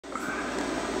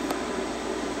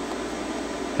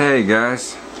Hey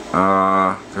guys,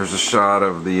 there's a shot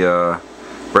of the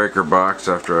breaker box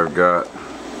after I've got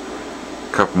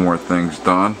a couple more things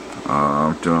done.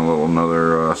 I'm doing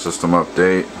another system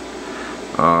update.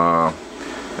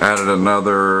 Added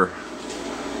another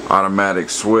automatic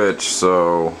switch,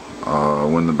 so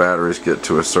when the batteries get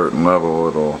to a certain level,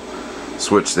 it'll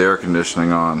switch the air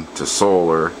conditioning on to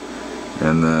solar,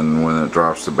 and then when it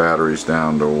drops the batteries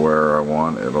down to where I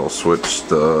want, it'll switch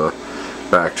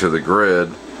back to the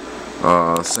grid.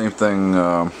 Same thing.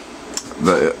 Not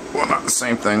the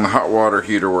same thing. The hot water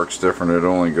heater works different. It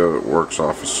works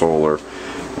off of solar.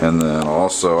 And then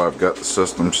also I've got the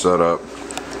system set up.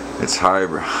 It's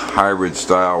hybrid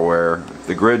style where if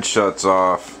the grid shuts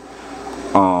off,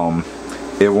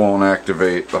 it won't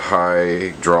activate the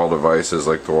high draw devices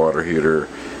like the water heater,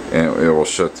 and it will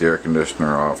shut the air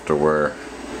conditioner off to where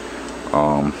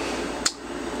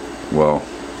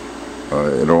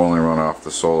it'll only run off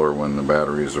the solar when the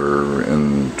batteries are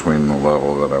in between the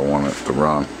level that I want it to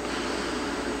run.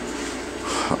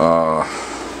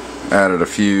 Added a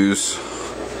fuse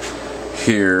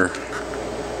here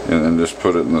and then just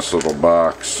put it in this little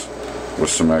box with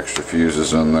some extra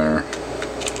fuses in there,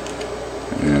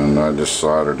 and I just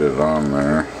soldered it on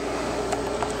there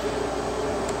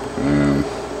and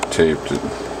taped it.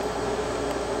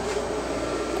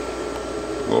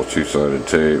 A little two-sided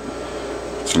tape.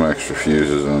 Some extra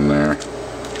fuses in there,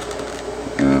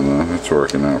 and it's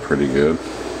working out pretty good.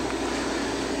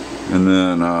 And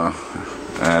then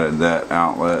added that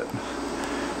outlet,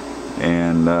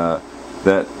 and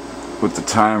that with the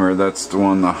timer, that's the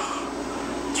one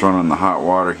that's running the hot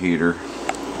water heater,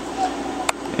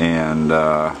 and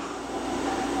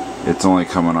it's only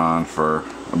coming on for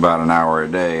about an hour a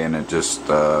day, and it just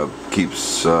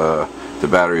keeps the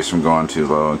batteries from going too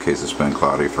low in case it's been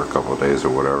cloudy for a couple of days or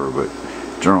whatever. But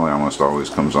generally almost always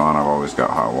comes on. I've always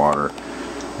got hot water,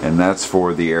 and that's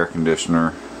for the air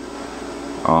conditioner,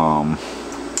 and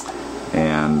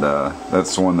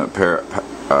that's the one that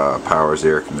powers the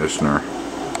air conditioner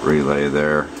relay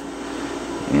there,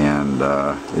 and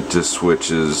it just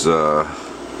switches the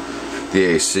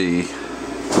AC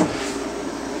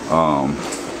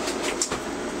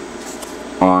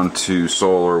onto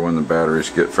solar when the batteries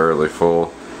get fairly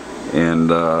full. And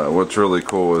what's really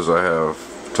cool is I have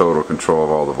total control of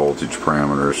all the voltage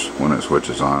parameters when it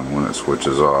switches on, when it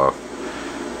switches off,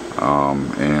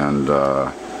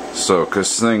 so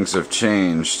because things have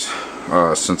changed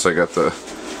since I got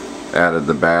added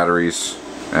these batteries,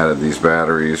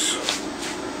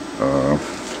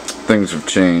 things have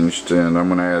changed, and I'm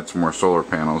going to add some more solar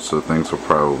panels, so things will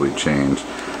probably change.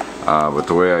 But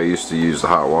the way I used to use the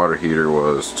hot water heater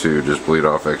was to just bleed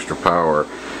off extra power.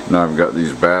 Now I've got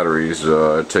these batteries.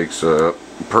 It takes a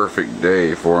perfect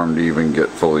day for them to even get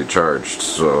fully charged,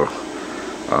 so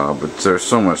but there's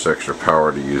so much extra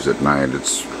power to use at night.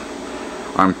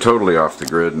 I'm totally off the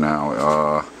grid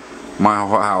now. My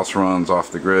whole house runs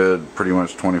off the grid pretty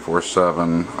much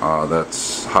 24/7.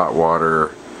 That's hot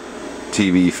water,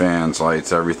 TV, fans,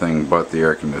 lights, everything but the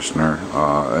air conditioner,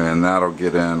 and that'll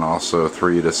get in also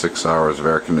 3 to 6 hours of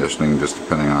air conditioning, just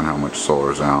depending on how much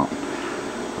solar's out.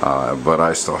 But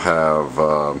I still have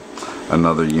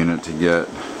another unit to get,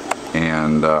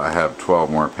 and I have 12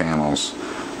 more panels.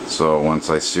 So once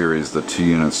I series the two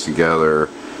units together,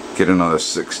 get another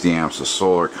 60 amps of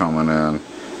solar coming in,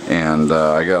 and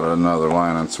I got another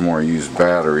line on some more used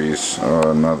batteries,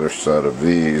 another set of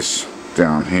these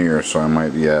down here, so I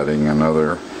might be adding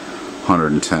another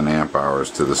 110 amp hours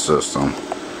to the system.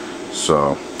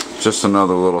 So just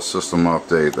another little system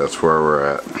update. That's where we're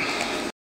at.